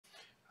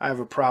I have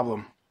a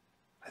problem.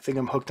 I think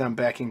I'm hooked on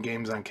backing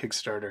games on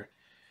Kickstarter.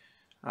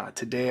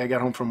 Today I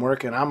got home from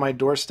work and on my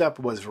doorstep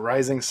was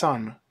Rising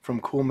Sun from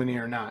Cool Mini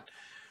or Not.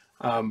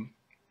 I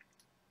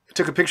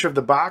took a picture of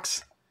the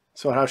box,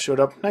 so how it showed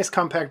up. Nice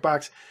compact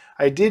box.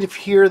 I did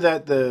hear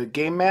that the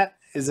game mat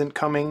isn't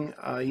coming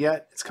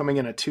yet. It's coming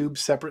in a tube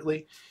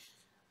separately.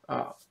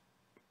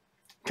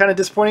 Kind of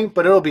disappointing,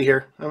 but it'll be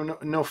here.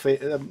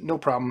 No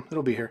problem.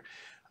 It'll be here.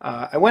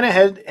 I went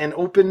ahead and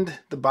opened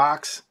the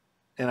box,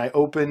 and I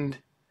opened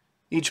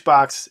each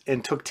box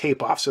and took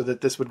tape off so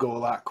that this would go a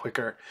lot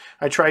quicker.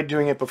 I tried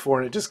doing it before,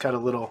 and it just got a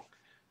little...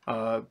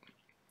 there's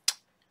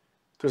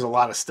a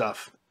lot of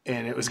stuff,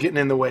 and it was getting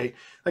in the way.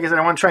 Like I said,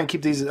 I want to try and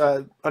keep these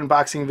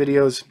unboxing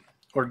videos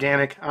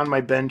organic on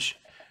my bench.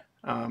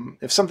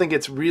 If something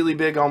gets really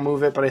big, I'll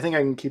move it, but I think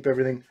I can keep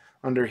everything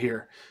under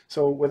here.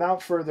 So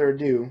without further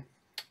ado,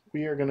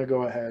 we are going to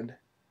go ahead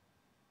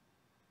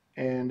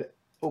and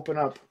open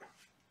up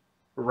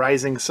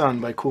Rising Sun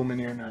by Cool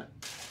Mini or Not.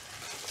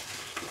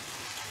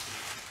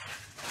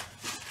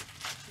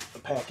 The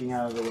packing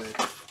out of the way.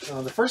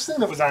 The first thing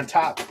that was on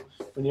top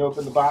when you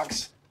open the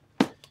box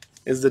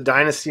is the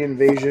Dynasty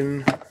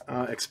Invasion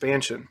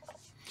expansion.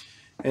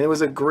 And it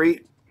was a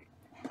great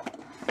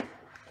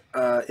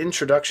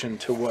introduction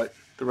to what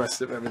the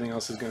rest of everything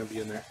else is going to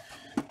be in there.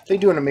 They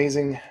do an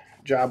amazing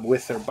job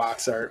with their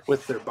box art,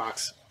 with their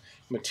box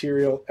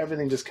material.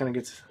 Everything just kind of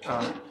gets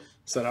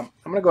set up.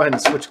 I'm going to go ahead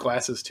and switch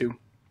glasses too.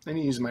 I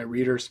need to use my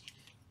readers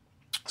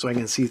so I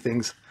can see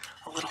things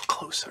a little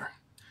closer.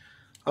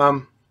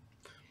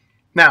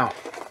 Now,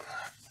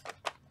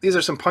 these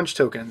are some punch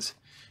tokens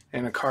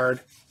and a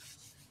card,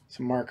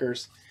 some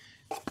markers.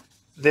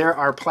 There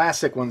are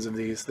plastic ones of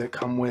these that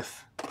come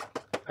with,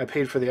 I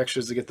paid for the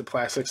extras to get the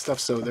plastic stuff,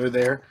 so they're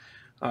there.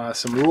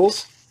 Some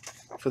rules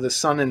for the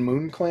Sun and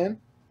Moon clan.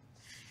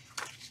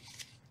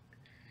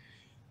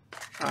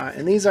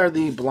 And these are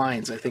the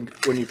blinds, I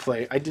think, when you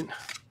play.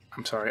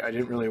 I'm sorry, I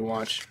didn't really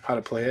watch how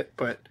to play it,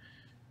 but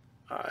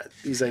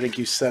these I think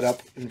you set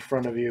up in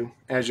front of you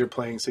as you're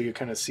playing, so you're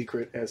kind of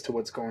secret as to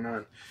what's going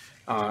on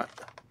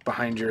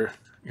behind your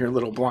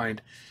little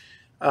blind.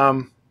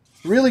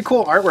 Really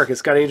cool artwork.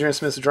 It's got Adrian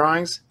Smith's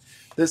drawings.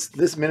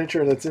 This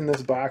miniature that's in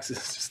this box is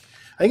just,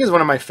 I think, is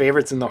one of my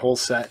favorites in the whole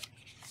set.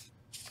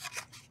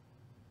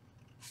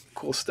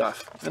 Cool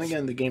stuff. And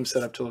again, the game's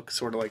set up to look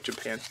sort of like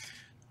Japan.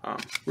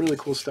 Really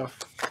cool stuff.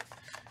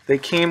 They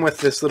came with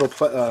this little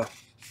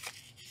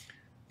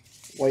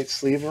white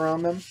sleeve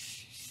around them,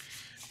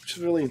 which is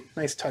a really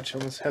nice touch.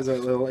 Almost has a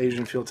little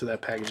Asian feel to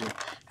that packaging.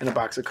 And a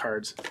box of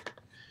cards.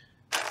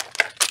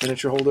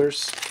 Miniature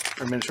holders,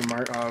 or miniature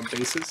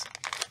bases,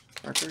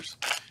 markers,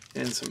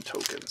 and some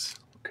tokens.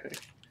 Okay,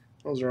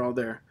 those are all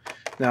there.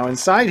 Now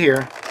inside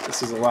here,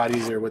 this is a lot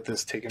easier with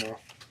this taken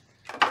off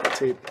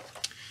tape,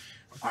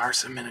 are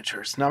some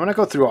miniatures. Now I'm going to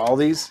go through all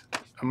these.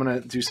 I'm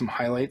going to do some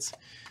highlights.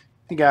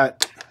 You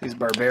got these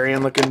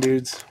barbarian looking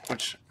dudes,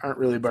 which aren't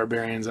really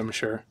barbarians, I'm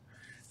sure.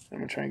 I'm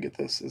going to try and get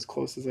this as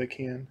close as I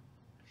can.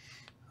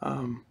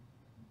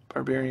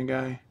 Barbarian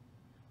guy.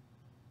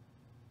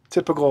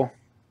 Typical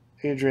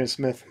Adrian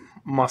Smith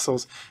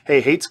muscles.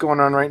 Hey, Hate's going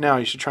on right now.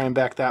 You should try and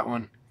back that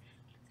one.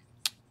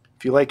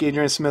 If you like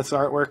Adrian Smith's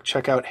artwork,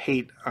 check out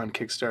Hate on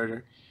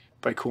Kickstarter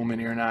by Cool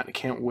Mini or Not. I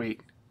can't wait.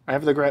 I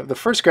have the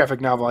first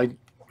graphic novel. I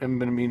haven't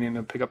been meaning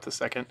to pick up the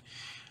second.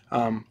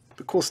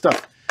 But cool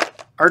stuff.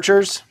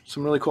 Archers,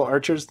 some really cool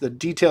archers. The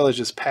detail is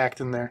just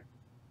packed in there.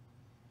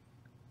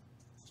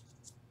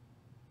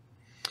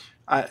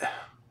 I'm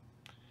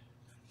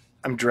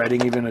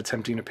dreading even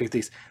attempting to pick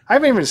these. I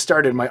haven't even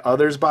started my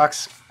others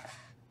box.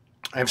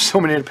 I have so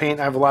many to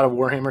paint. I have a lot of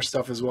Warhammer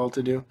stuff as well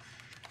to do.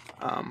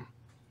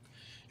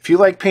 If you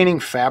like painting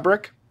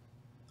fabric,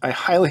 I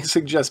highly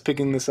suggest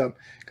picking this up,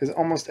 because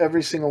almost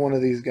every single one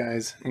of these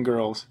guys and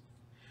girls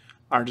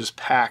are just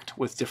packed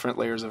with different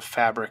layers of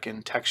fabric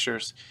and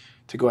textures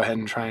to go ahead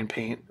and try and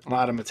paint. A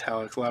lot of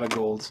metallics, a lot of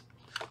golds,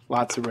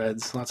 lots of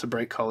reds, lots of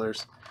bright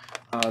colors.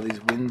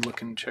 These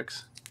wind-looking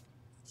chicks.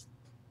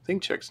 I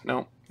think chicks.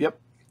 No. Yep.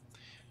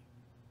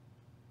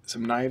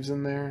 Some knives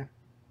in there.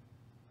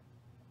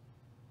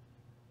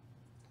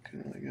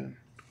 Looking really good.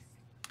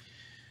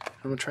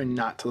 I'm going to try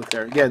not to look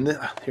there. Again,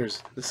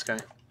 here's this guy.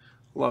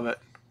 Love it.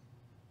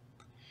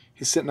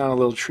 He's sitting on a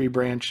little tree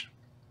branch.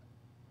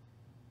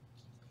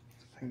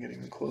 I can get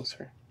even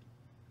closer.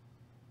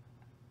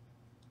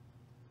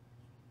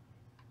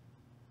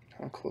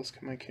 How close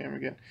can my camera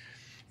get?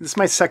 This is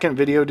my second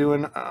video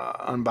doing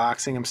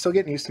unboxing. I'm still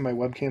getting used to my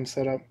webcam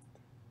setup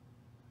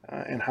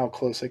and how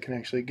close I can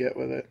actually get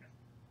with it.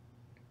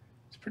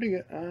 It's pretty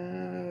good.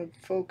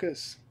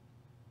 Focus.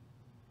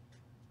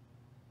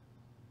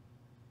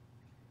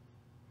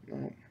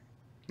 No,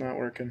 not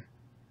working.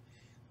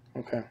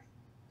 Okay.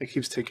 It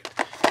keeps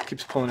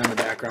pulling in the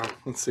background.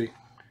 Let's see.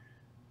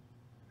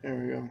 There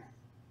we go.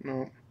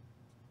 No.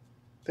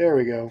 There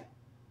we go.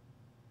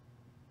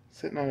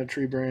 Sitting on a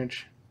tree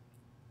branch.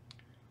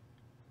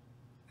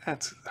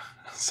 That's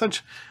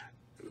such...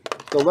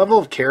 The level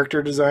of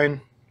character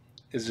design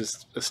is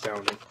just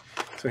astounding.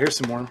 So here's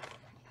some more.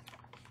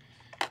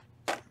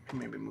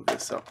 Maybe move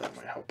this up, that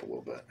might help a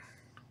little bit.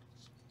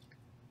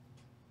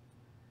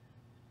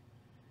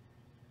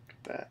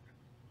 That.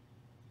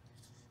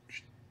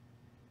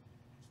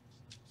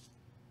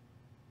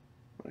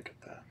 Look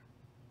at that.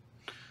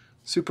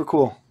 Super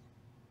cool.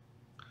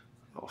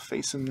 Little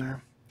face in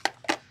there.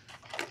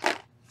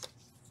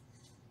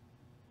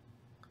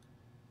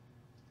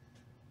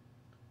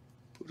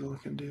 Buddha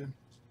looking dude.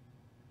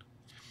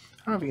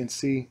 I don't know if you can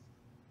see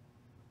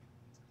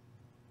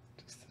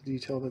just the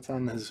detail that's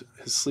on his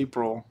sleep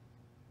roll.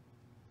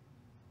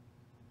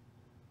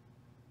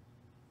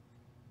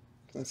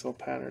 That's all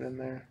patterned in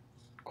there.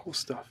 Cool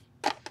stuff.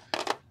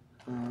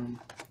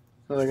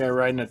 Another guy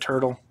riding a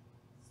turtle.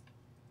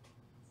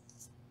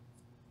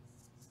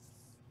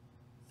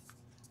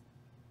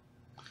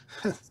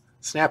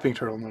 Snapping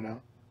turtle, no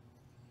doubt.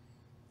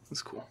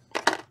 That's cool.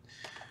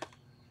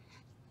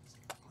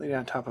 Laid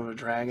on top of a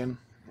dragon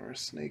or a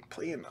snake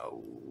playing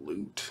a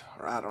lute.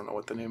 Or I don't know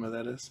what the name of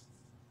that is.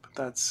 But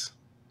that's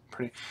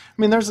pretty.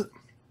 I mean, I don't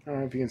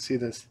know if you can see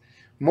this.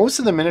 Most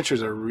of the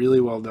miniatures are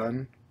really well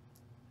done.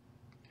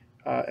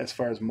 As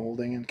far as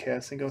molding and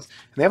casting goes,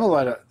 and they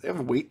have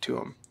a weight to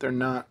them. They're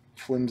not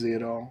flimsy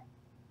at all.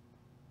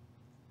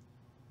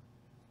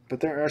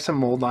 But there are some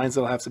mold lines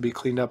that'll have to be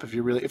cleaned up if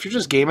you're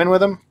just gaming with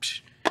them.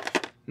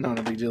 No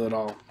big deal at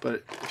all.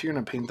 But if you're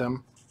gonna paint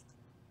them,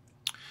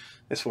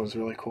 this one's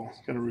really cool.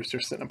 Got a rooster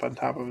sitting up on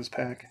top of his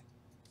pack,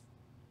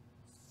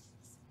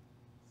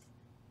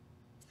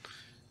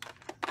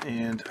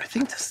 and I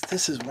think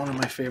this is one of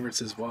my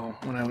favorites as well.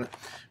 When I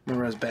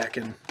remember I was back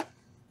in.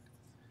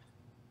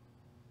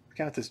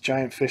 Got this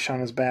giant fish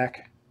on his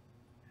back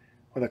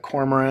with a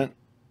cormorant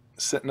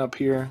sitting up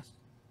here.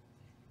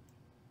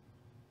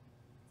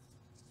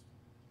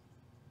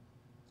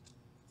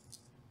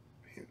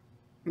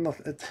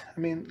 I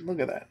mean, look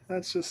at that.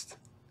 That's just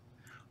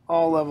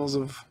all levels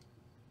of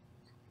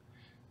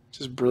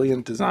just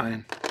brilliant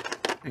design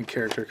and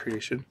character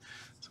creation.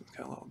 So it's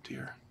got a little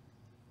deer.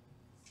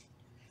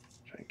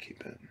 Try and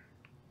keep it.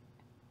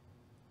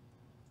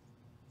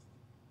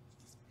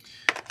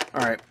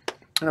 All right.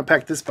 I'm going to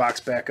pack this box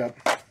back up.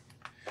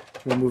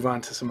 We'll move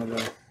on to some of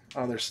the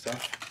other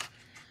stuff.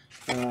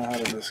 How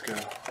did this go?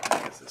 I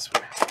guess this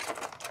way.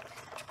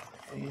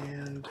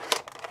 And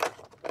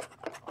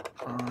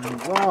I'm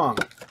wrong.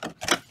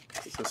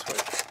 It's this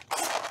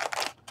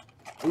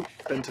way. Oop,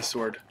 bent a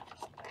sword.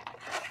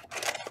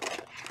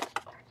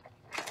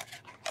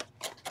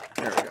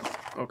 There we go.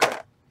 Okay.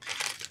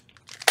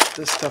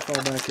 This stuff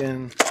all back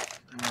in.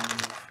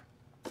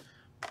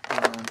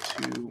 On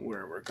to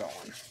where we're going.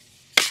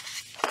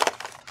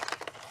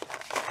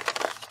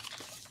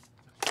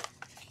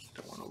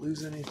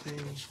 Lose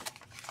anything.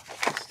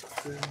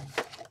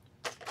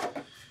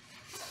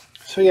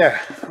 So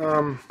yeah,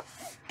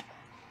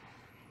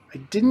 I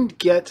didn't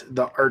get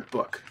the art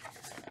book.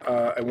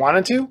 I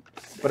wanted to,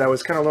 but I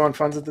was kind of low on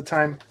funds at the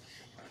time,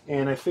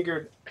 and I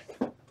figured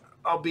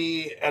I'll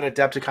be at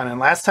Adepticon. And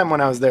last time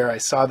when I was there, I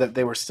saw that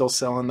they were still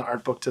selling the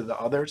art book to the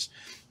others,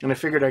 and I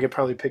figured I could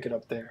probably pick it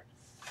up there.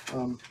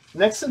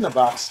 Next in the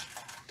box,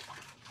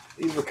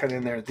 these were kind of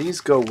in there.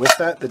 These go with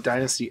that, the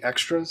Dynasty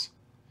Extras.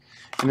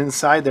 And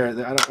inside there,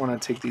 I don't want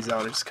to take these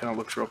out. It just kind of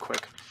looks real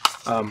quick.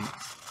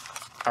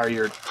 Are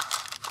your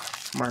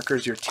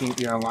markers, your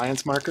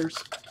alliance markers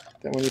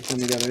that when you put them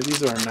together.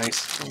 These are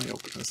nice. Let me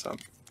open this up.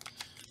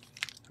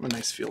 Have a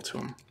nice feel to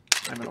them.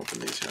 I haven't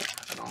opened these yet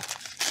at all.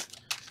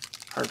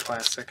 Hard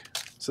plastic,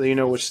 so that you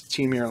know which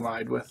team you're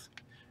allied with,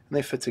 and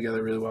they fit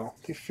together really well.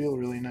 They feel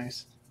really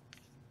nice.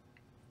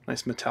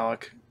 Nice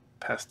metallic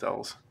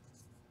pastels.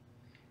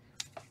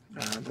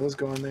 Those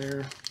go in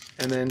there,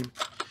 and then.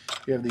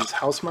 You have these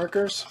house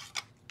markers.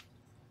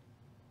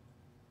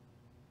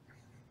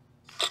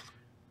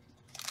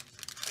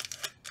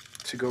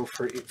 To go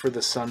for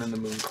the sun and the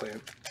moon clan.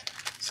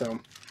 So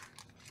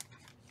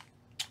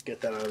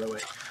get that out of the way.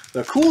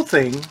 The cool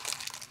thing,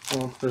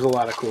 well, there's a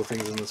lot of cool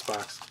things in this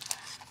box,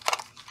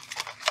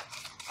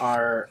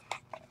 are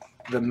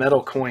the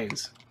metal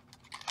coins.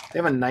 They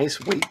have a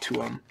nice weight to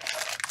them.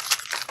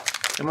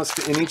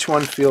 And each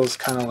one feels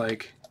kind of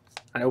like,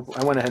 I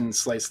went ahead and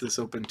sliced this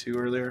open too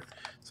earlier,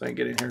 so I can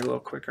get in here a little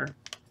quicker.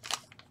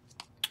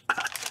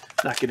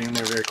 Not getting in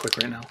there very quick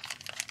right now.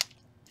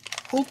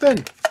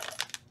 Open!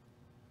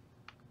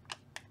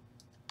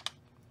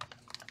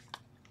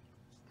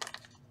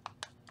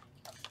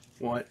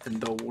 What in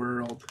the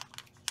world?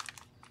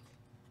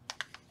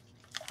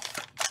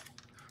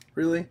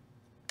 Really?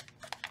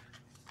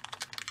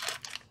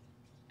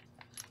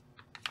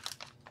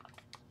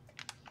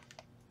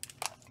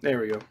 There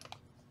we go.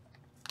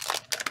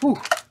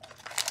 Whew.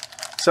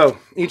 So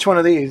each one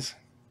of these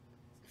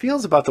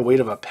feels about the weight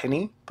of a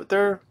penny, but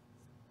they're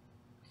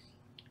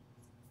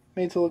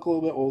made to look a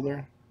little bit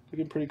older.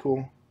 Looking pretty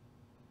cool.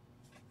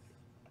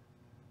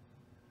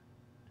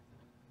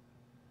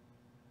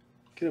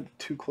 Get up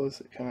too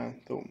close, it kind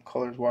of the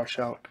colors wash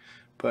out.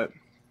 But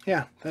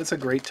yeah, that's a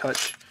great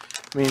touch.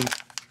 I mean,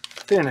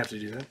 they didn't have to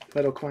do that.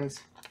 Metal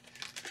coins.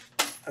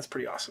 That's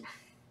pretty awesome.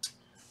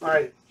 All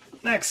right,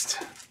 next.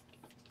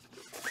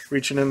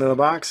 Reaching into the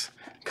box.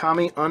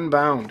 Kami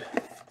Unbound.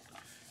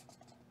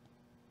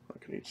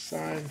 Look at each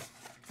side.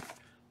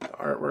 The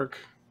artwork.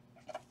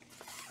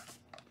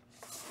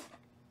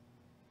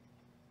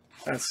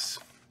 That's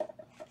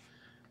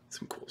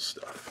some cool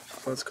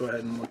stuff. Let's go ahead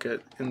and look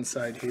at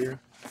inside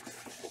here.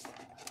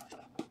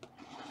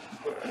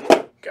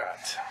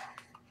 Got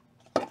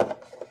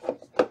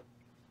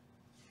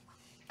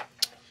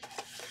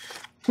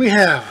we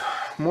have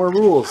more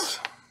rules.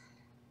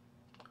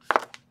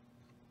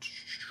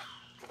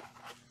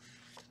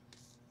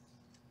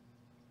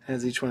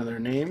 Has each one of their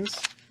names.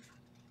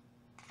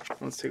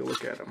 Let's take a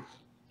look at them.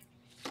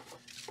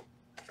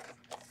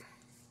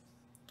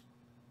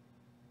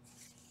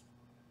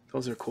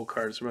 Those are cool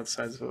cards. They're about the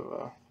size of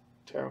a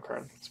tarot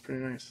card. It's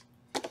pretty nice.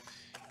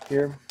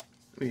 Here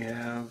we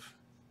have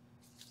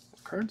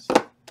cards.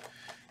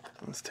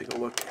 Let's take a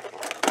look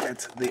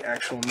at the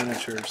actual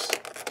miniatures.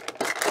 Look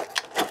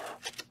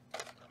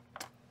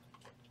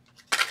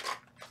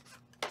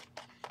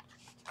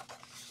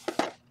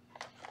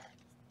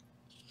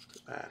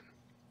at that.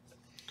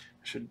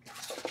 I should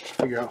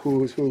figure out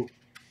who is who.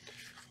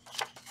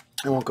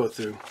 I won't go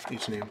through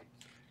each name.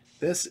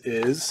 This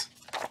is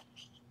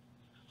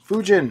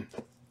Fujin,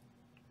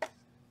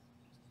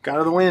 God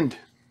of the Wind.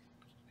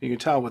 You can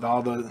tell with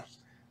all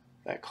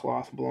that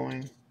cloth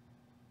blowing.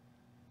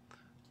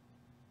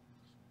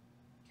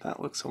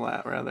 That looks a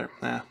lot rather.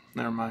 Nah,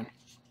 never mind.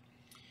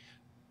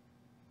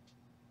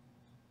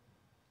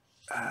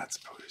 That's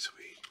pretty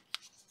sweet.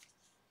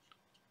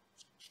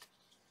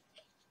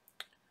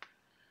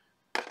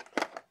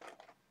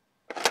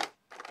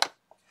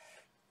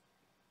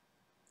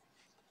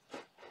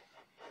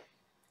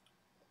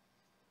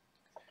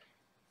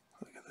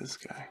 Look at this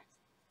guy.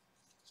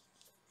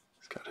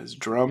 He's got his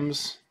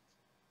drums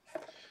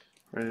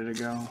ready to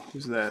go.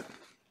 Who's that?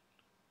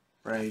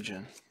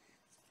 Raijin.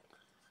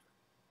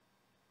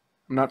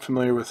 I'm not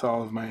familiar with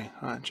all of my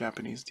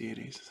Japanese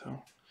deities,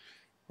 so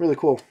really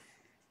cool.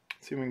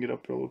 Let's see if we can get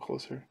up a little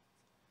closer.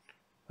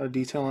 A lot of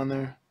detail on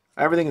there.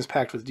 Everything is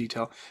packed with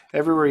detail.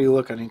 Everywhere you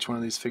look on each one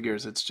of these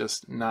figures, it's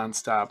just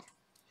non-stop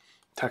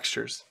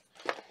textures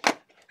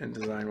and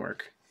design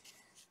work.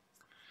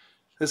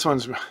 This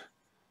one's, I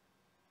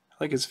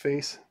like his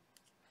face.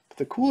 But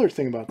the cooler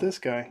thing about this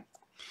guy,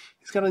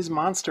 he's got these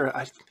monster,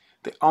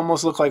 they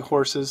almost look like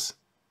horses.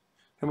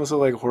 They almost look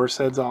like horse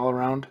heads all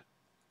around.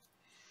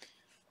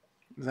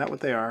 Is that what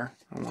they are?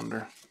 I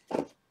wonder.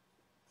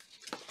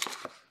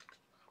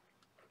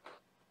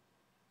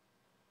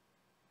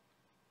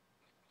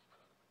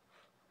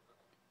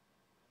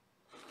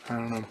 I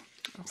don't know.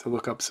 I have to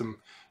look up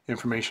some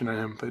information on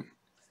him, but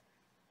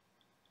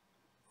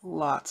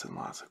lots and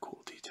lots of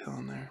cool detail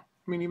in there.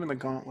 I mean, even the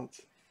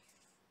gauntlets.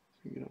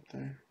 Let me get up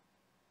there.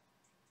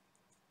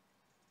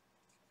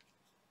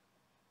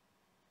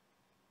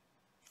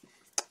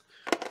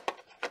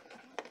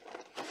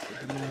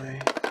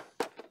 Anyway.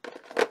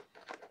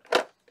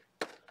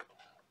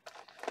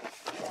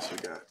 What else we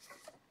got?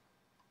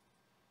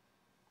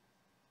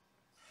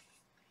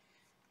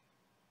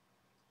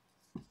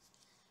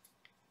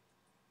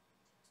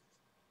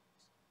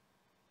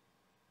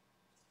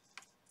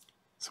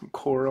 Some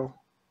coral.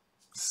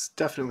 It's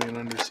definitely an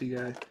undersea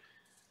guy.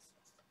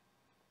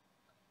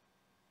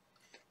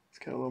 He's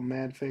got a little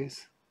mad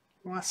face.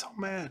 Why so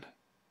mad?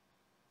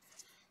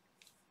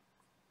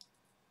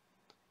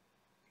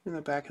 In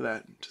the back of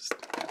that, just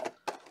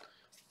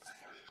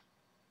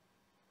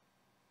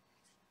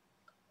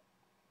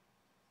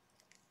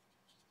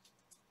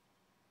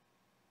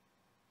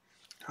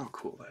how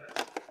cool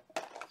that is.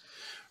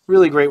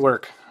 Really great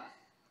work.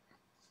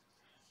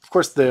 Of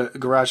course, the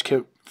garage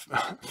kit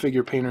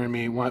figure painter in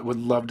me would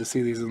love to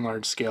see these in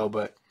large scale,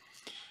 but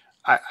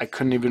I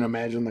couldn't even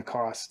imagine the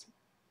cost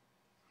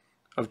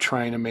of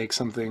trying to make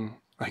something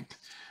like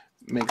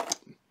make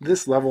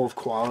this level of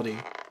quality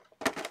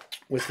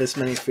with this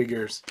many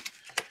figures.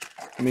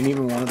 I mean,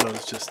 even one of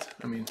those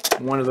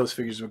one of those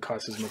figures would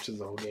cost as much as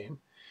the whole game,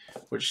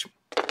 which,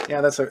 yeah,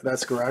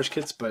 that's garage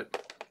kits,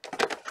 but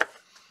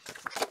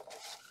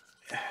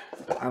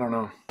I don't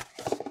know.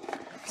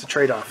 It's a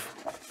trade-off.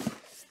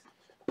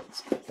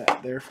 Let's put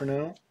that there for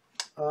now.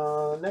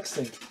 Next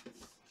thing.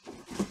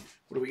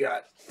 What do we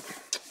got?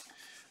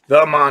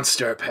 The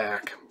Monster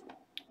Pack.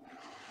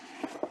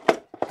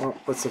 Well,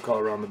 let's look all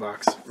around the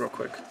box real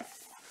quick.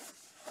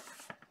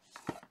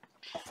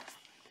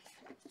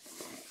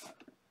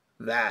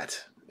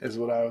 That is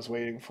what I was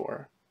waiting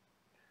for.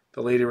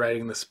 The lady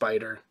riding the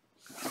spider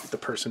with the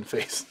person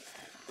face.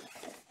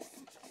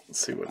 Let's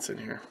see what's in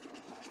here.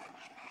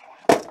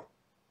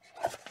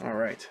 All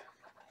right.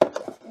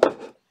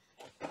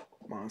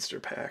 Monster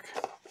Pack.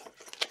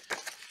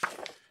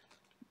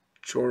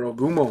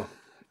 Jorogumo.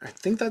 I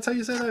think that's how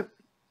you say that.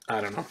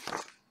 I don't know.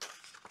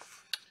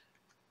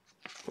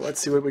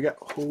 Let's see what we got.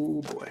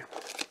 Oh boy.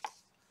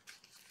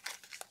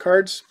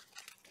 Cards.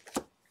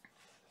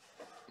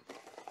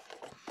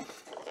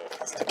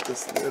 Let's take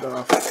this lid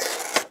off.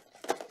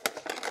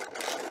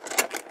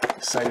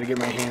 Excited to get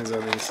my hands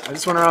on these. I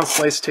just went around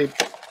slice tape.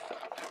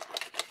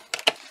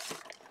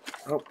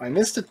 Oh, I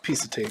missed a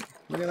piece of tape.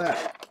 Look at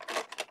that.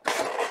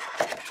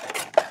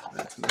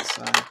 to the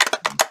side.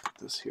 Put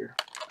this here.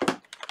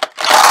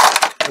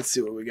 Let's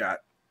see what we got.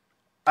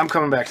 I'm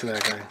coming back to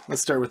that guy.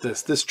 Let's start with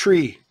this. This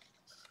tree.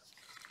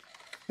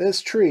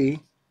 This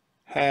tree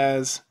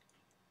has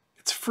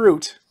its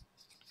fruit.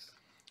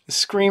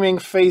 Screaming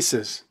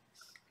faces.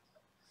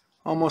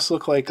 Almost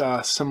look like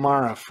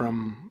Samara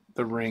from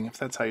The Ring, if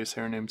that's how you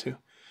say her name too.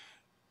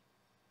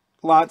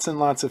 Lots and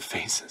lots of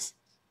faces.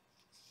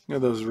 You know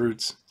those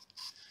roots.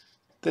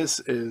 This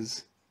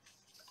is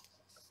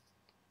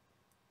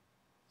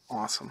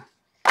awesome.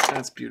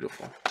 That's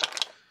beautiful.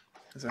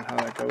 Is that how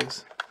that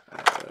goes?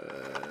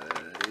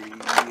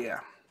 Yeah,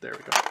 there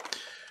we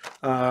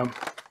go.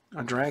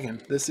 A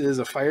dragon. This is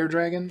a fire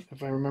dragon,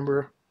 if I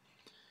remember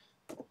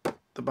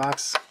the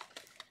box.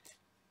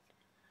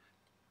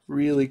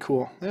 Really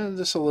cool.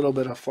 Just a little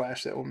bit of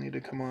flash that will need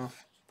to come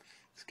off.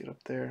 Let's get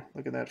up there.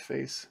 Look at that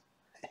face.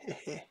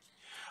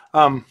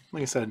 Like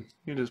I said,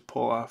 you just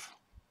pull off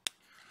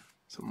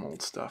some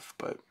old stuff,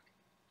 but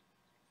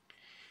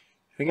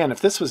again, if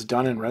this was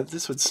done in red,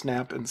 this would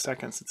snap in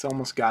seconds. It's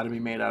almost got to be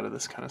made out of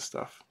this kind of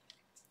stuff.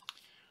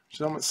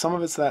 Some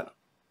of it's that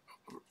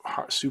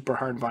super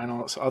hard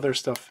vinyl. So other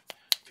stuff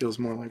feels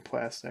more like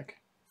plastic.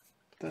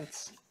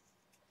 That's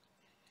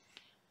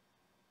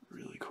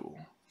really cool.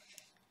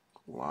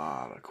 A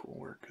lot of cool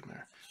work in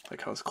there.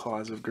 Like how his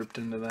claws have gripped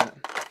into that.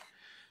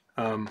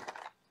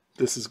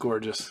 This is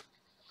gorgeous.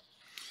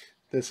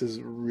 This is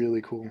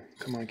really cool.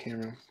 Come on,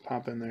 camera.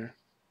 Pop in there.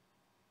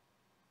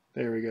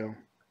 There we go.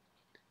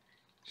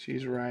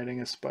 She's riding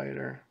a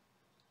spider.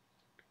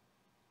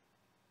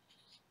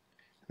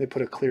 They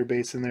put a clear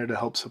base in there to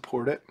help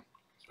support it,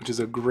 which is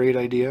a great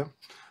idea.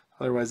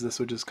 Otherwise, this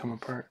would just come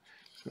apart.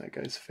 That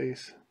guy's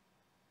face.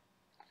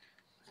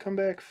 Come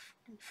back,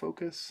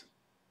 focus.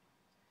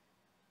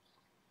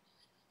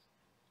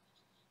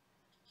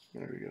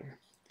 There we go.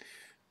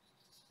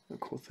 The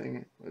cool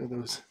thing, look at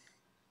those.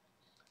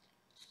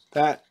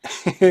 That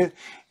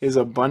is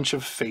a bunch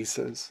of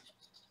faces.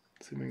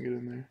 Let's see if we can get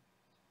in there.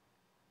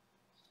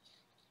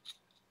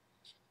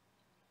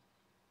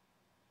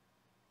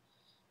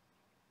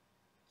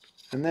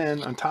 And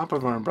then on top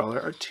of our umbrella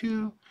are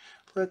two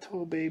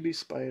little baby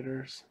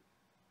spiders.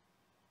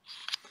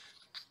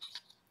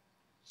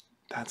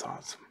 That's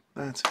awesome.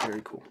 That's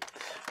very cool.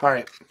 All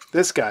right,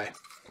 this guy.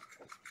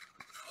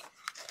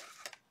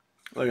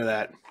 Look at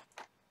that.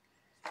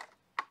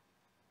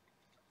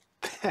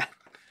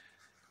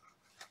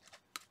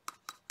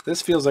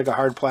 This feels like a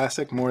hard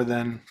plastic more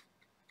than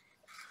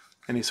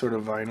any sort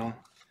of vinyl.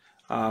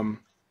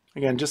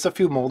 Again, just a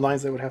few mold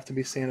lines that would have to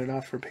be sanded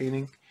off for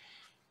painting.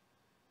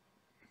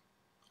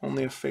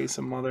 Only a face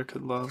a mother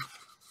could love.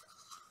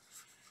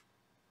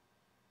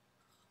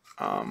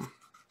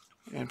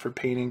 And for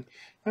painting,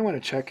 I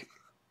want to check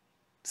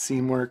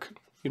seam work.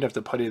 You'd have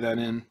to putty that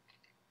in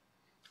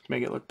to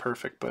make it look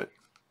perfect, but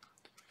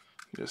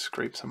you just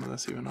scrape some of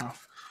this even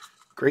off.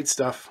 Great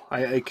stuff.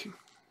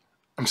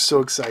 I'm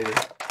so excited.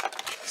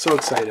 So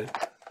excited.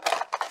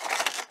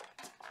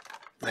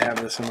 I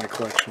have this in my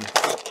collection.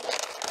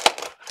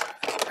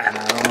 And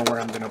I don't know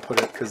where I'm going to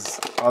put it because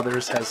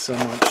others has so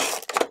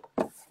much.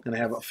 And I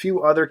have a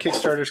few other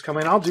Kickstarters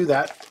coming. I'll do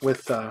that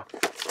with,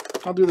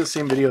 I'll do the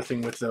same video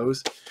thing with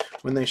those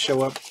when they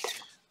show up.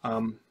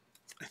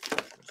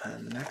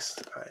 Then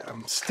next,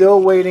 I'm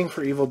still waiting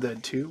for Evil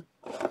Dead 2.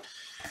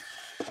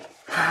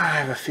 I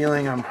have a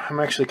feeling I'm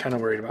actually kind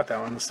of worried about that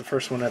one. It's the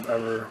first one I've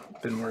ever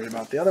been worried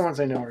about. The other ones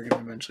I know are going to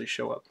eventually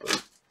show up,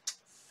 but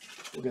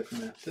we'll get from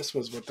there. This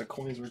was what the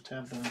coins were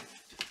tabbed on.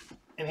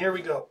 And here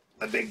we go.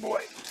 The big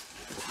boy.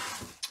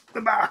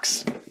 The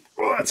box.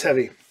 Oh, that's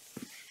heavy.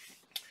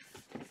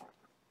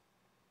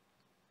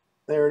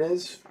 There it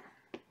is.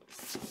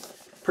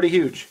 Pretty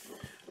huge.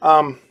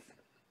 You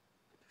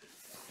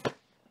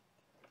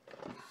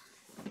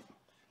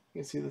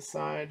can see the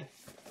side.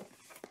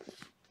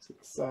 See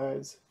the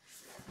sides.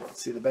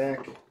 See the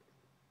back.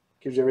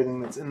 Gives you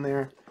everything that's in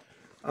there.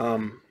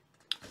 I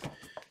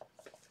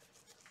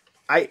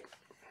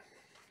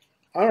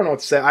don't know what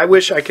to say. I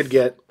wish I could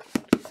get,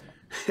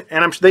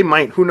 and I'm sure they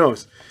might. Who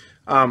knows?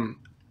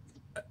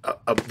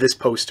 Of this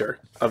poster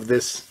of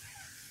this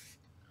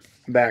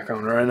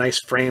background or a nice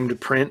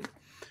framed print.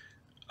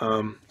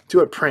 Do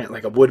a print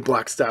like a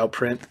woodblock style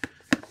print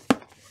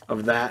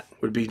of that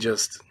would be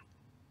just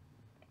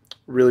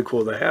really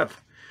cool to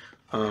have.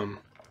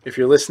 If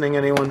you're listening,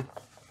 anyone,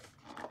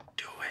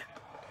 do it.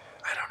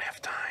 I don't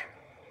have time.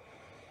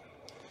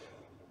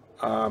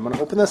 I'm going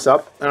to open this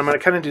up, and I'm going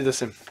to kind of do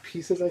this in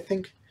pieces, I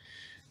think.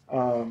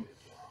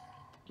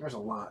 There's a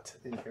lot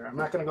in here. I'm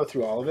not going to go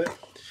through all of it.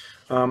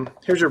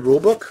 Here's your rule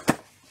book.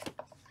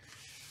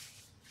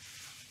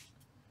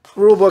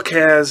 Rule book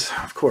has,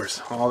 of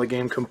course, all the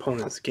game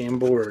components, game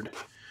board,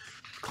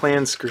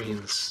 clan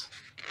screens,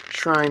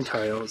 shrine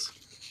tiles,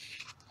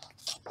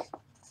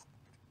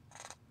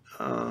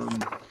 a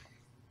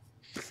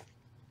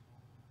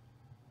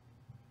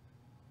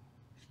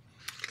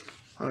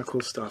lot of cool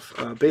stuff.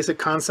 Basic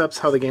concepts,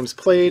 how the game's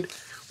played,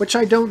 which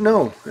I don't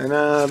know. And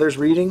there's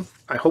reading.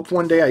 I hope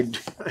one day I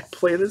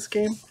play this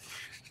game.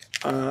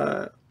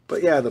 But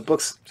But yeah, the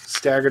book's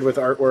staggered with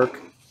artwork.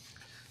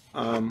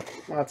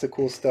 Lots of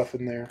cool stuff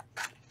in there.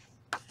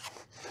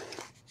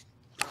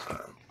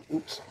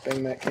 Oops,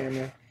 bang that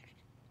camera.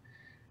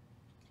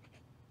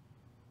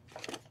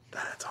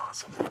 That's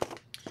awesome.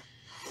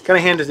 Kind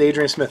of hand is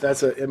Adrian Smith.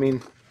 That's I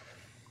mean,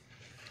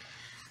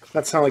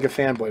 not sound like a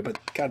fanboy, but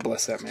God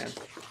bless that man.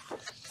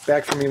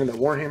 Back from even the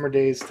Warhammer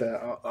days to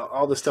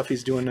all the stuff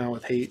he's doing now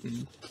with Hate,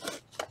 and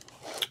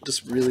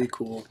just really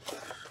cool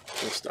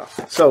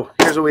stuff. So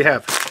here's what we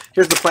have.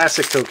 Here's the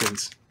plastic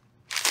tokens.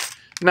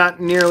 Not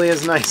nearly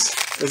as nice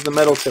as the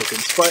metal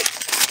tokens, but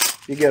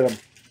you get them.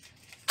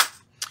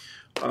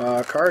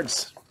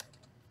 Cards.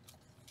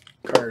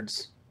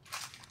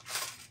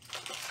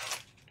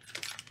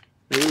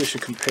 Maybe we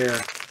should compare.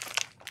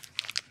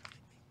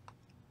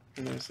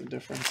 And there's the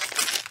difference.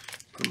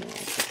 Put them all,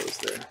 put those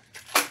there.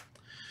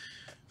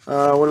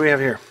 What do we have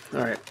here?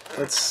 All right,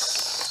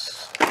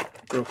 let's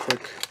real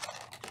quick.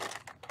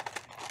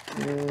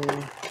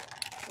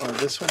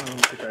 This one I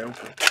don't think I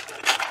opened.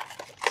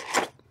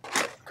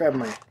 Grab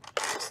my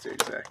Mr.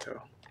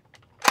 Exacto.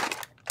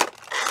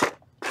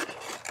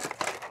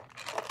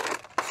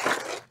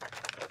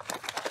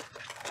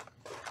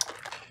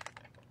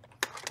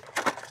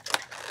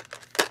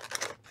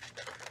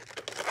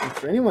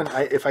 For anyone,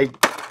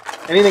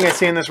 anything I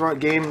say in this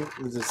game,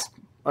 this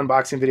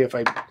unboxing video, if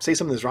I say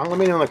something that's wrong, let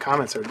me know in the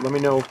comments, or let me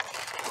know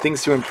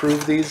things to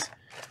improve these.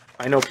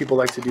 I know people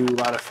like to do a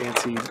lot of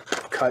fancy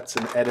cuts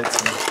and edits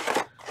and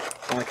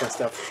all that kind of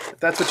stuff. If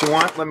that's what you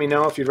want, let me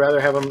know. If you'd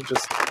rather have them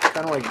just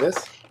kind of like this,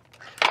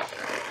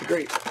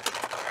 great.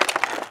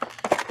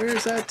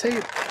 Where's that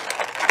tape?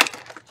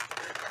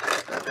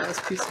 That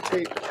last piece of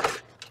tape.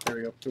 There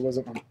we go. There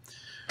wasn't one.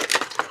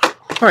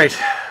 All right.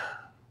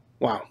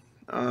 Wow.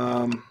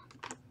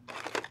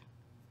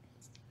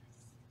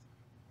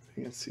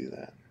 You can see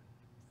that.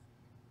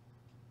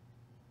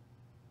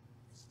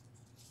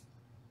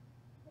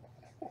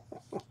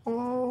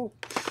 Oh,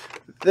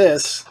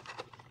 this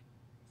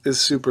is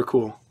super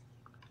cool.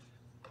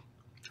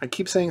 I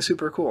keep saying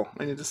super cool.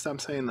 I need to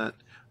stop saying that.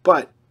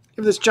 But you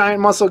have this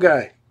giant muscle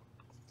guy,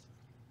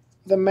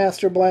 the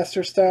Master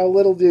Blaster style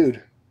little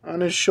dude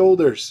on his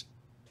shoulders.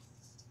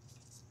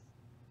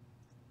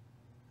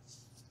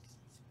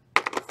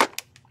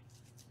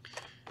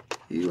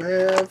 You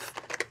have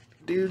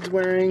dudes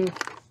wearing...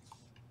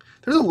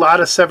 There's a lot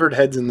of severed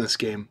heads in this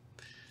game.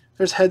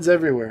 There's heads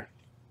everywhere.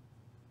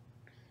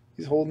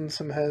 He's holding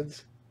some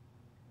heads.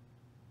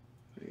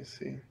 Let me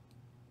see.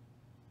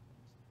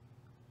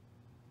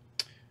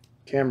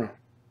 Camera.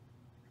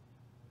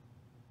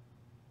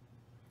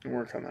 I'll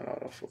work on that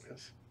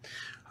autofocus.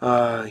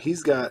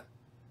 He's got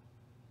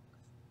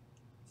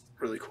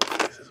really cool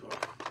face as well.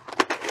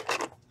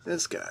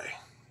 This guy.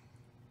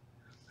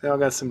 They all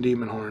got some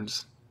demon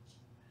horns.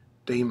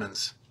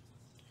 Demons.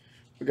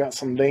 We got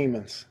some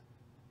demons.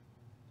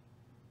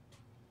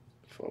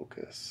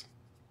 Focus.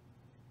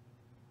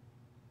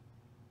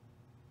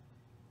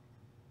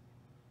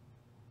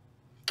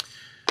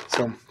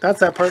 So that's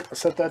that part. I'll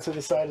set that to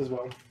the side as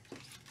well.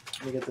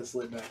 Let me get this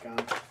lid back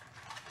on.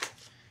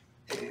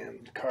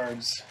 And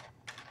cards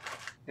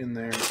in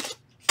there.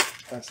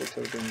 Plastic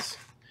tokens.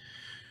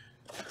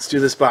 Let's do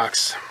this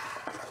box.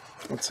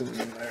 What's in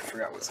there? I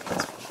forgot what's in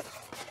this one.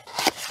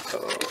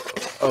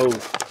 Oh.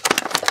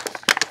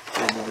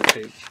 The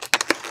tape.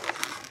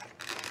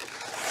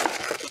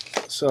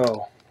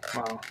 So,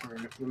 wow.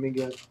 Let me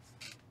get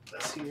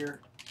this here.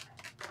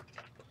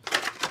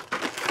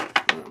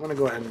 I'm going to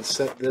go ahead and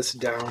set this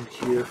down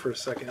here for a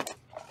second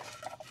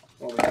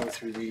while we go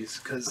through these,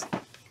 because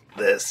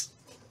this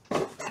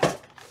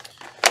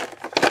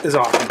is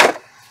awesome.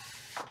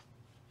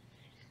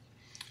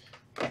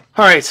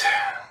 Alright,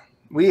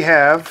 we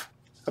have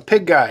a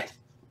pig guy.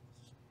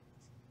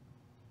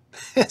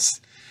 This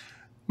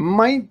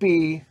might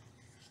be...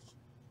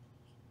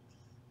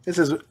 This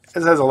has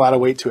a lot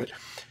of weight to it.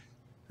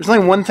 There's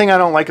only one thing I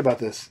don't like about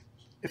this.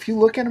 If you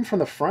look at him from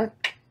the front,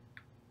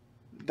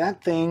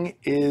 that thing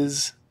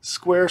is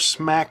square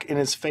smack in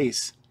his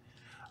face.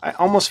 I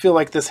almost feel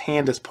like this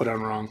hand is put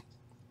on wrong.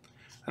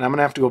 And I'm going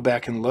to have to go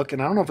back and look.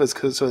 And I don't know if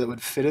it's so that it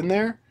would fit in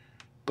there,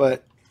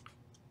 but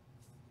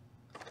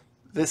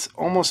this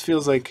almost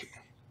feels like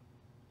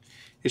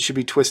it should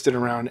be twisted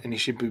around and he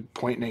should be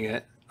pointing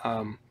it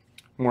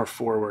more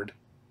forward.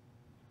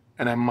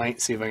 And I might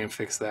see if I can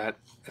fix that,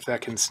 if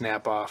that can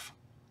snap off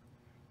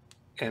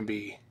and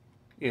be,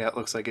 yeah, it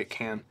looks like it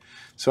can.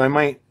 So I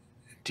might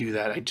do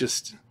that.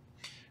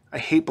 I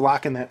hate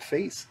blocking that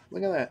face.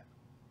 Look at that.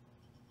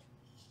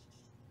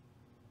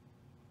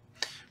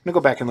 I'm going to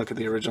go back and look at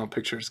the original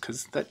pictures,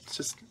 because that's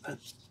just, I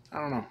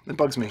don't know, it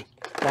bugs me.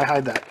 Why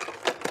hide that?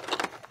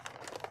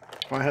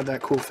 Why hide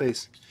that cool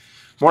face?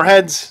 More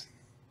heads.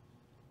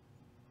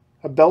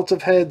 A belt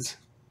of heads.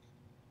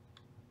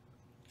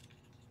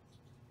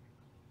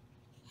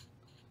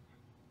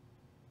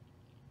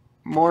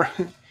 More.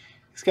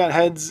 He's got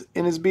heads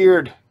in his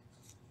beard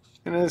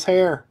and in his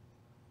hair.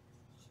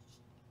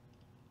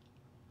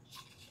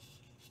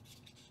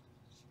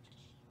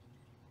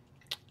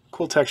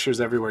 Cool textures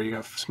everywhere. You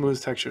have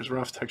smooth textures,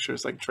 rough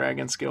textures, like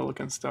dragon scale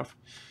looking stuff.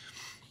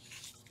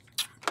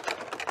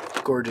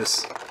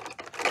 Gorgeous.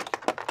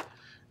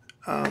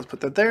 Let's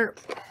put that there.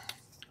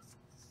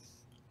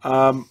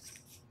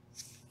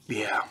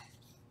 Yeah.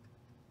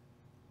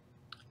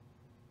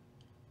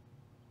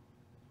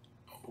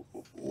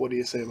 What do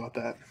you say about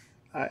that?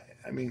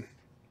 I mean,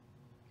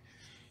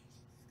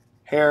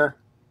 hair,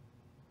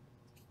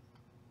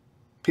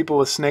 people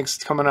with snakes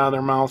coming out of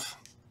their mouth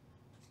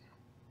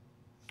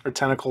or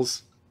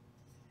tentacles.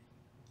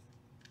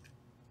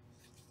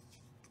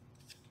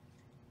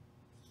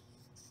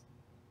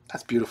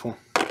 That's beautiful.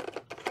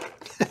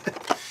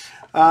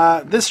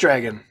 This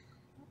dragon.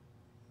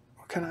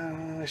 What kind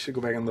of? I should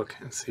go back and look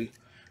and see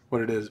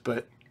what it is,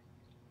 but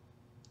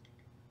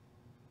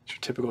it's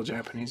your typical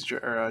Japanese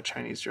or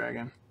Chinese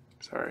dragon.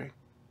 Sorry,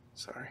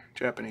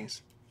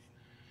 Japanese.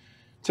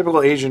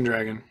 Typical Asian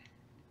dragon.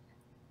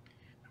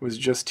 I was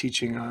just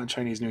teaching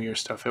Chinese New Year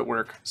stuff at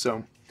work,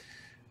 so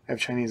I have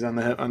Chinese on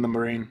the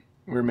brain.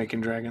 We're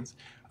making dragons.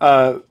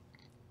 I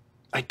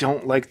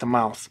don't like the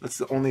mouth. That's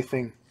the only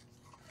thing.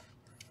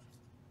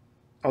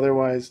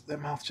 Otherwise,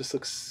 that mouth just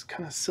looks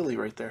kind of silly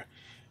right there.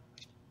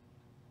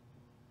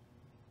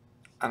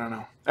 I don't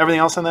know.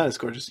 Everything else on that is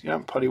gorgeous.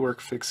 Yeah, putty work,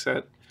 fix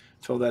that,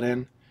 fill that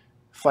in.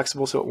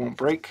 Flexible so it won't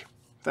break.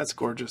 That's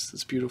gorgeous.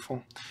 That's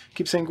beautiful.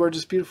 Keep saying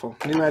gorgeous, beautiful.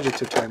 New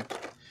adjective time.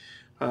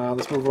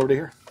 Let's move over to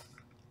here.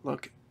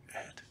 Look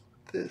at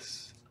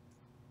this.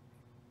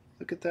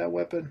 Look at that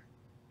weapon.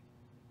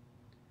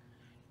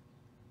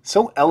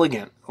 So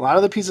elegant. A lot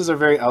of the pieces are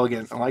very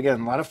elegant.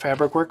 Again, a lot of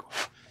fabric work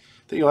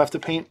that you'll have to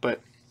paint, but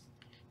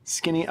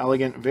skinny,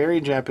 elegant, very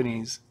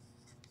Japanese.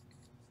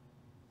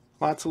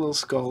 Lots of little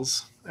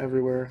skulls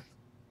everywhere.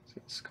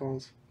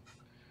 Skulls.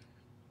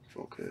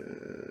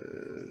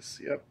 Focus.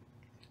 Yep.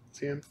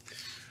 See him?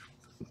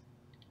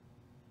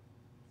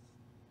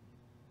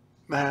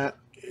 That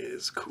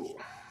is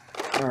cool.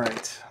 All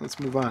right, let's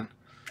move on.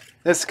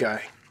 This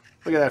guy.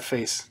 Look at that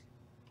face.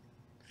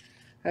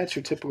 That's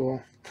your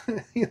typical.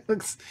 He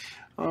looks.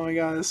 Oh my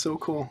god, that's so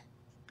cool.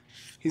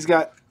 He's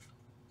got.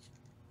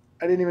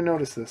 I didn't even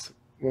notice this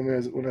when I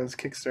was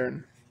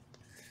kickstarting.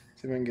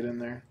 See if I can get in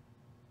there.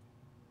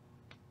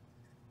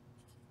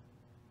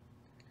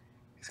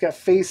 He's got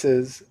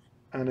faces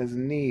on his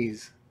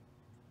knees.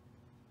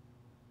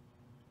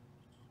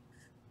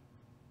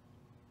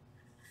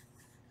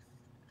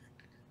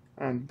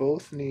 On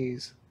both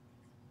knees.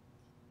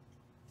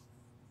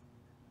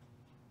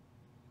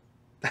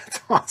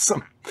 That's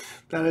awesome.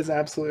 That is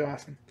absolutely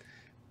awesome.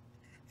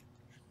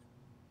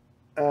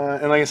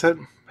 And like I said,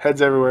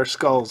 heads everywhere,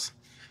 skulls.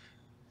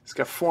 He's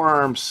got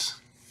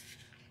forearms.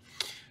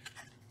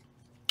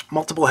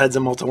 Multiple heads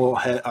and multiple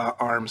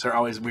arms are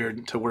always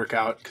weird to work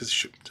out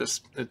because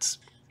just its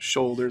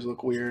shoulders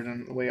look weird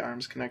and the way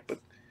arms connect, but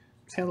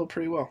it's handled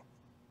pretty well.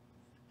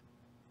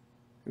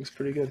 Looks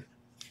pretty good.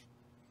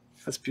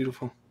 That's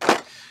beautiful.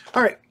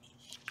 All right,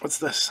 what's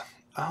this?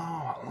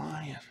 Oh, a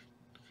lion.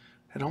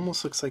 It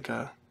almost looks like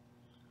a.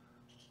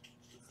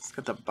 It's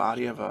got the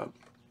body of a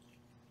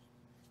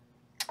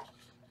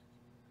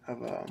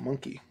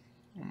monkey,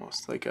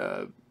 almost like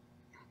a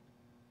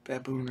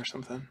baboon or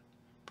something,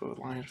 but with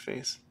lion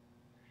face.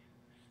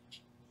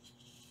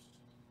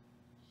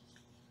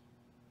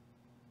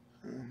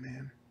 Oh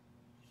man!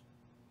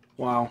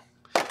 Wow,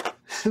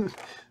 this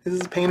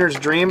is a painter's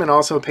dream and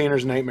also a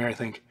painter's nightmare. I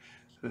think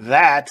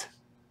that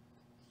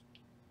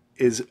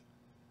is.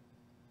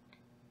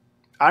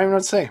 I don't even know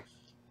what to say.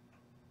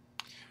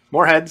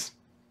 More heads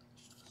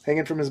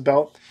hanging from his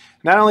belt.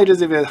 Not only does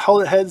he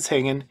have heads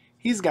hanging,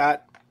 he's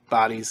got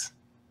bodies.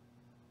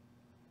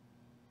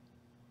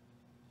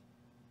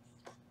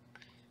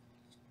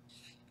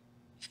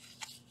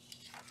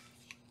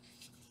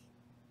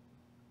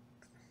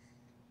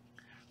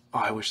 Oh,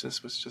 I wish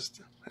this was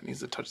just, it needs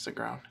to touch the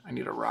ground. I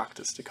need a rock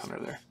to stick under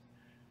there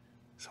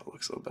so it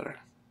looks a little better.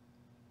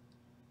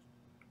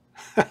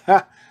 Look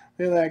at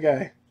that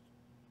guy.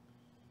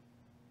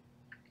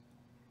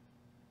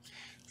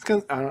 It's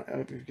 'cause, I don't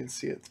know if you can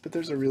see it, but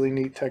there's a really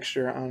neat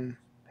texture on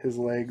his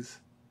legs.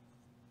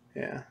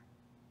 Yeah.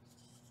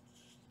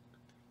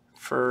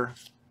 Fur.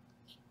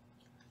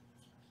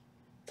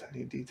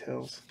 Tiny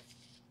details.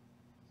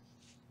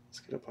 Let's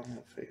get up on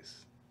that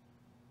face.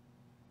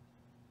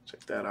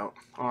 Check that out.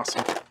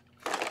 Awesome.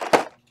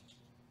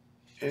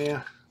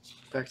 Yeah.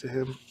 Back to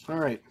him. All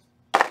right.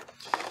 Did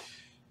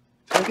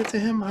I get to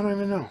him? I don't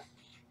even know.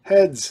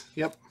 Heads.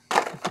 Yep.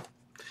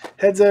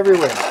 Heads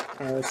everywhere.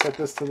 All right, let's set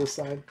this to the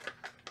side.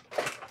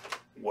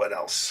 What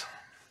else?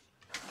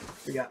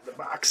 We got in the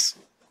box.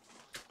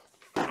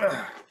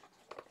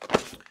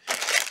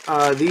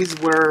 These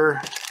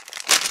were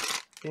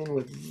in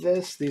with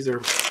this. These are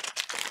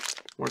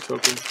more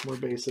tokens, more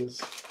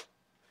bases.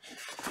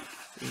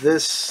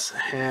 This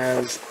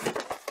has,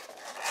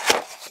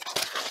 I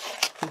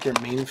think, your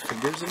main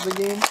figures of the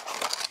game.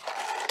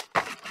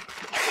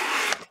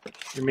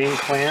 Your main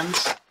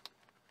clans.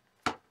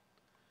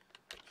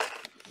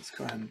 Let's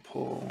go ahead and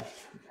pull.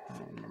 I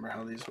don't remember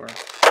how these were.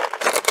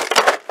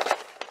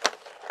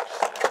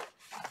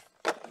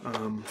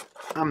 I'm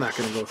not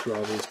going to go through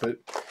all these, but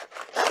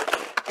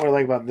what I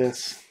like about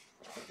this,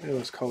 look at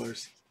those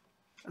colors.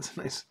 That's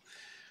nice.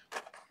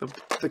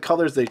 The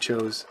colors they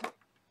chose,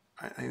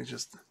 I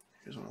just,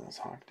 here's one of those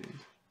hawk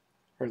dudes.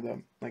 Or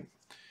the, like,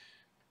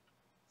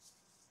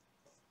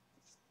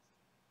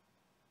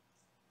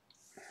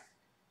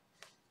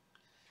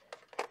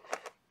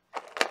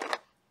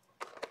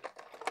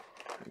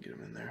 get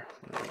them in there.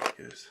 What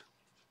do is?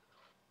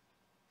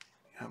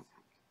 Yep.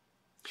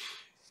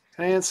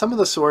 And some of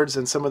the swords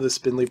and some of the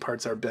spindly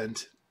parts are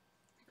bent.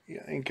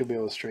 Yeah, I think you'll be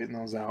able to straighten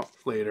those out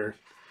later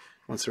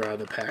once they're out of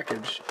the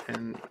package.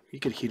 And you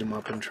could heat them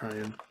up and try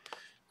and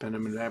bend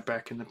them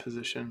back into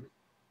position.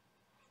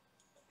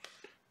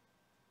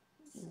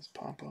 Let's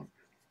pop up.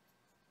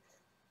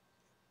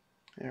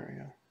 There we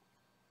go.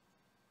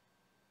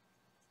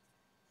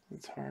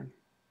 It's hard.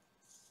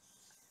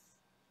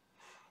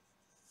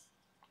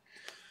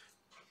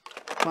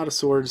 A lot of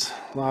swords,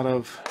 a lot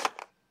of,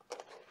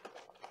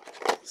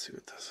 let's see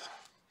what this,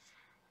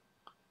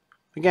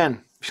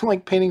 again, if you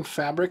like painting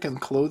fabric and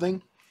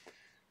clothing,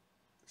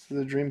 this is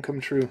a dream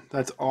come true.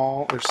 That's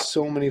all. There's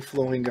so many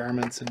flowing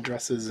garments and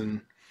dresses,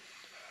 and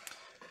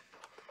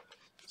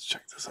let's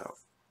check this out.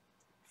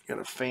 You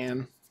got a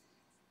fan.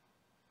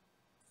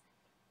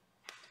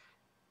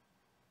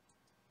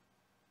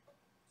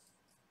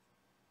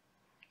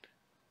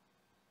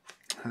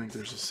 I think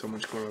there's just so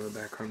much going on in the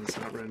background that's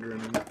not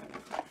rendering.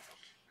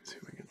 Let's see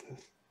if I get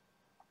this.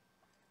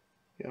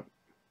 Yep.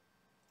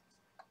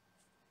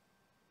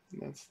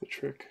 That's the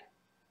trick.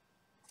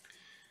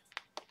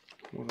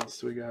 What else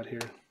do we got here?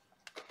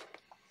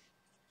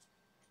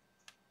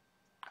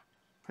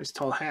 Nice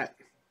tall hat.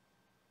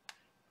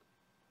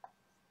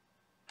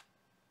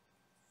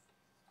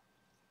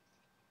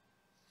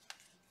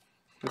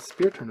 That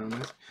spear turned on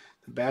nice.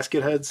 The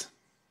basket heads.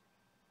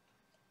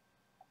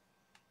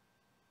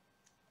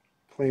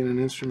 Playing an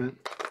instrument.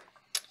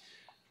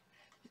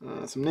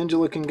 Some ninja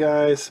looking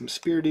guys, some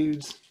spear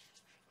dudes.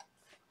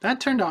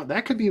 That turned out,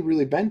 that could be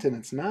really bent and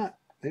it's not.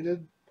 They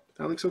did,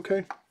 that looks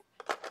okay.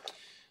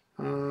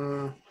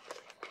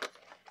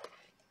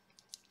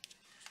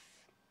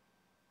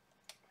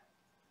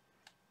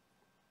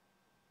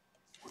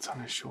 What's on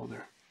his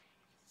shoulder?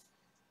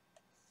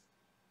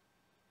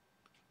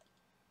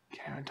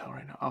 Can't even tell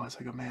right now. Oh, it's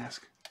like a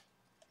mask.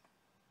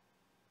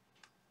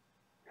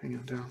 Hang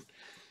it down.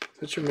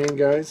 That's your main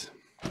guys.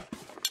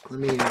 Let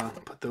me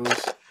put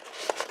those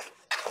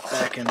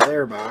back in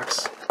their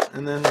box.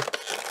 And then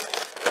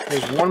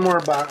there's one more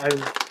box.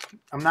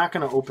 I'm not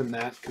going to open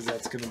that because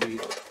that's going to be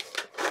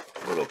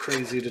a little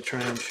crazy to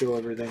try and show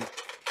everything.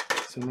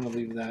 So I'm going to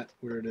leave that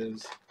where it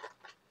is.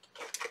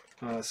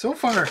 So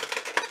far,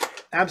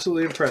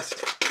 absolutely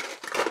impressed.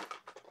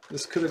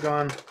 This could have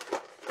gone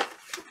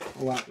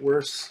a lot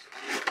worse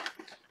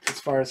as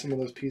far as some of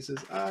those pieces.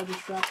 I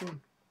just dropped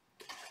one.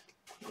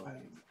 Go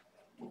ahead and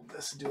move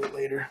this and do it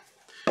later.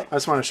 I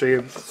just want to show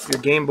you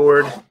your game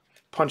board,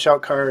 punch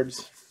out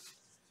cards.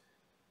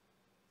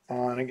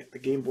 And again, the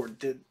game board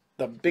did,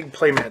 the big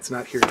playmat's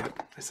not here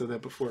yet. I said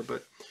that before,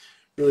 but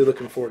really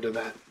looking forward to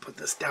that. Put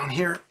this down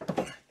here.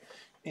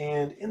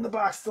 And in the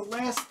box, the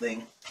last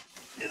thing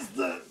is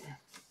the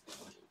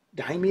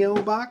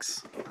Daimyo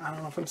box. I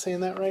don't know if I'm saying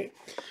that right.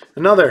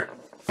 Another.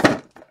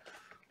 Look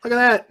at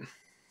that.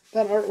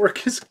 That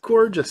artwork is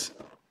gorgeous.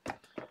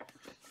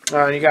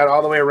 And you got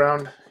all the way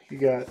around. You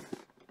got,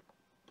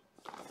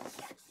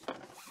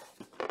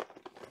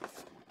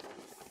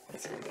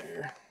 what's in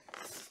there?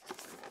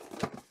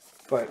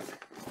 But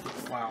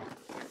wow,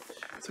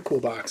 it's a cool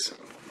box.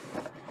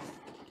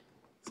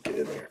 Let's get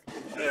in there.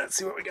 Let's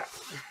see what we got.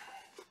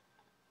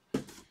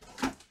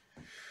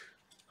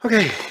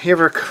 Okay, you have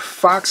our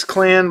Fox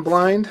Clan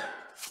blind.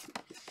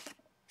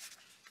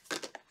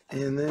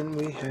 And then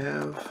we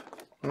have,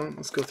 well,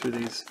 let's go through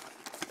these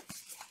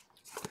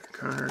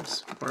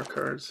cards, more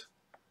cards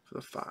for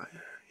the 5.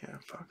 Yeah,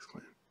 Fox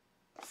Clan.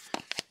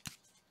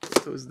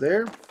 Put those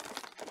there.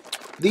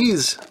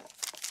 These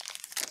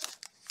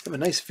have a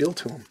nice feel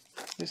to them.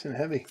 Nice and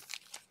heavy.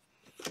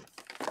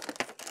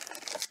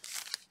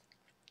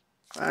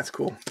 That's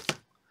cool.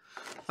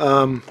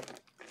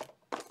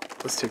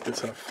 Let's take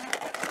this off.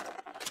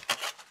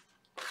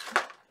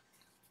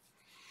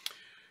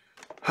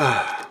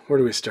 Where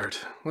do we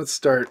start? Let's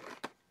start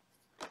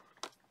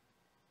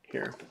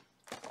here.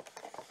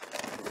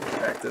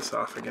 Back this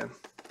off again.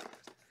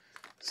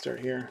 Start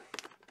here.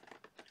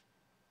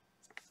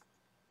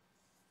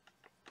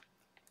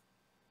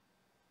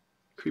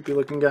 Creepy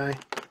looking guy.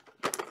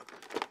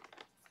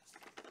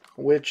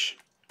 A witch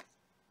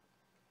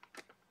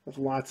with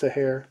lots of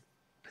hair.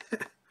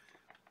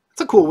 It's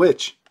a cool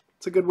witch.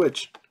 It's a good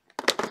witch.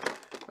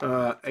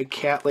 A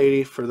cat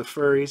lady for the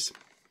furries.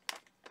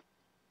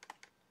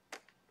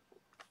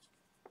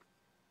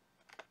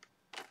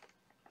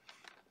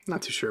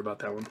 Not too sure about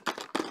that one.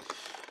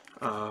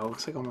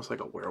 Looks like almost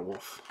like a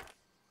werewolf.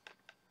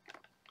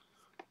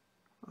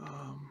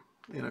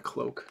 In a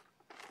cloak.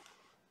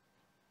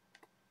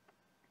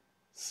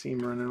 Seam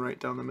running right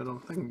down the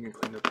middle. I think we can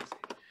clean up.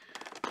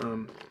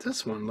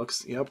 This one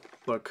looks, yep,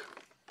 look.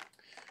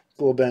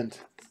 a little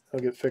bent.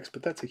 It'll get fixed,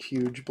 but that's a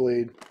huge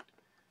blade.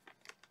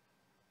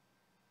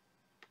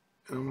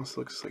 It almost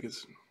looks like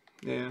it's,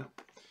 yeah,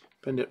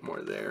 bend it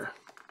more there.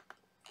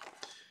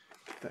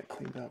 Get that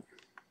cleaned up.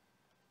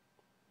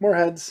 More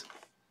heads.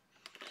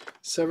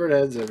 Severed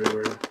heads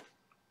everywhere.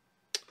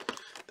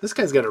 This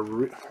guy's got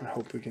a, I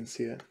hope we can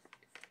see it.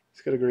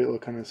 He's got a great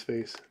look on his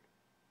face.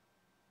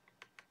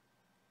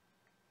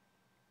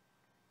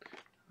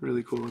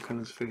 Really cool look on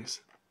his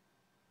face.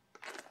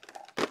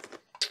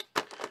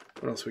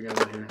 What else we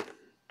got in here?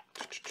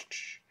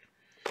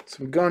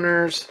 Some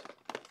gunners.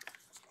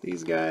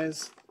 These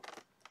guys.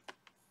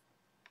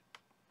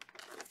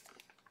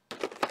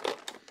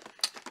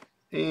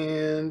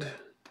 And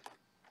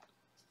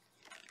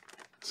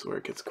this is where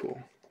it gets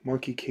cool.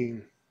 Monkey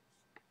King.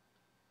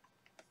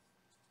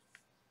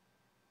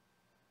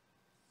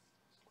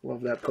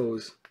 Love that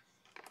pose.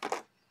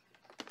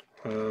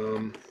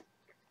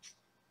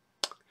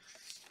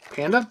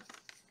 Panda?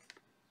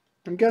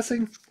 I'm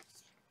guessing.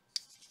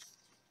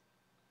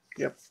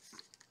 Yep.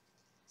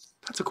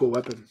 That's a cool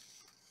weapon.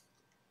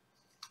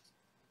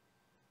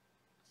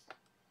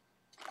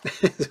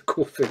 It's a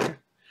cool figure.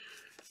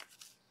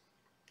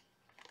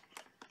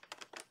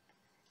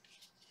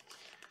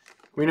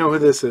 We know who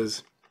this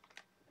is.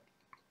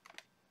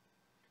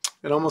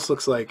 It almost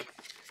looks like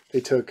they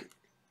took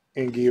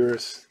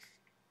Anguirus,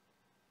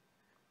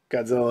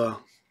 Godzilla,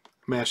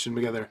 mashed them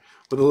together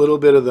with a little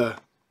bit of the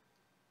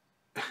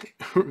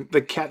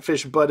the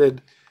catfish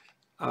butted.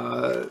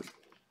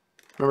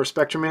 Remember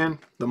Spectre Man?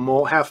 The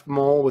mole, half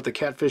mole with the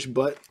catfish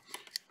butt.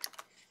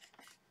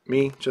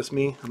 Me, just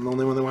me. I'm the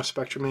only one that watched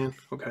Spectre Man.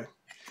 Okay,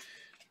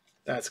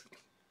 that's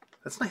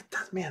nice.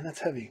 Man, that's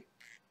heavy.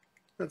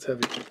 That's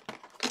heavy.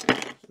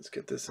 Let's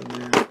get this in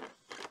there.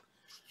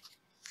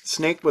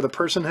 Snake with a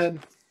person head.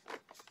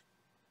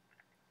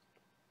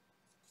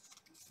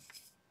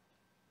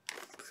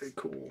 Very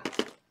cool.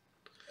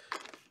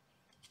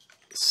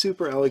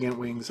 Super elegant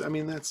wings. I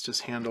mean, that's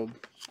just handled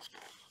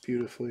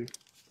beautifully.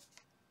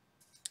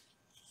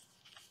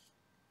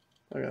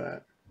 Look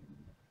at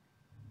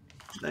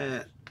that.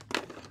 That.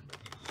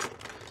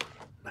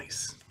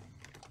 Nice.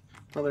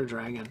 Another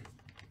dragon.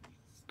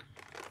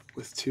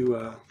 With two,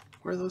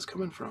 where are those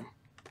coming from?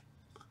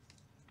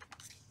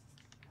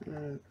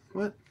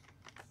 What?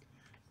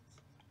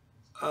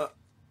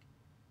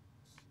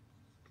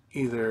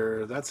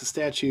 Either that's a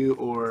statue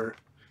or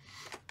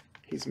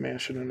he's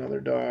mashing another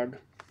dog.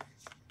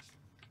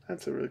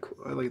 That's a really cool.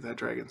 I like that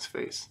dragon's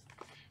face.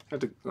 I have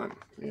to,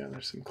 yeah,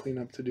 there's some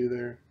cleanup to do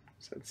there.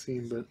 It's that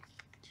scene, but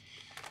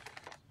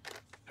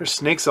there's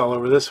snakes all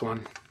over this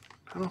one.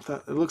 I don't know if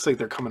that. It looks like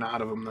they're coming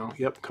out of him though.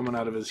 Yep, coming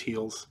out of his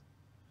heels,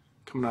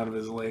 coming out of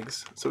his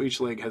legs. So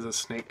each leg has a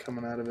snake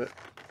coming out of it.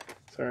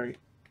 Sorry.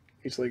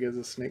 Each leg has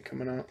a snake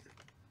coming out.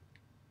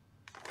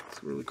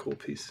 It's a really cool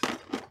piece.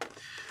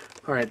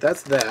 Alright,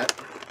 that's that.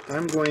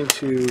 I'm going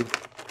to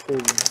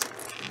pull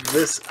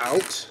this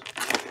out,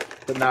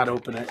 but not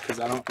open it because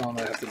I don't want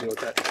to have to deal with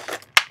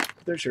that.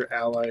 There's your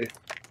ally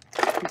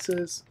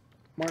pieces,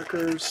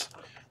 markers.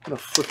 I'm going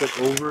to flip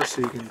it over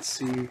so you can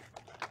see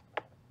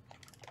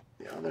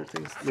the other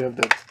things. You have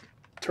the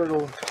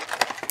turtle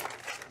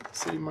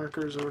city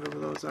markers or whatever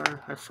those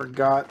are. I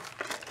forgot.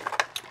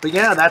 But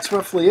yeah, that's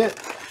roughly it.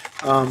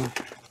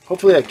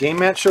 Hopefully that game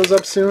mat shows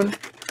up soon.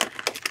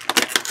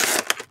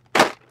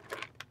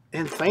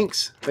 And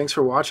thanks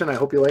for watching. I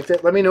hope you liked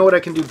it. Let me know what I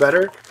can do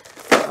better.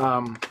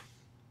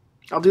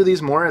 I'll do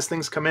these more as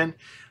things come in.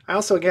 I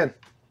also, again,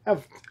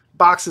 have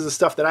boxes of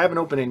stuff that I haven't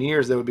opened in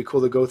years that would be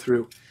cool to go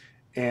through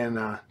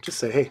and just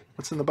say, hey,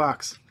 what's in the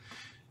box?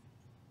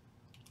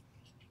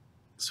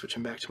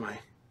 Switching back to my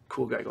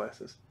cool guy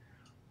glasses.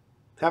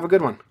 Have a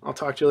good one. I'll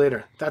talk to you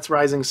later. That's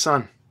Rising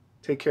Sun.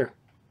 Take care.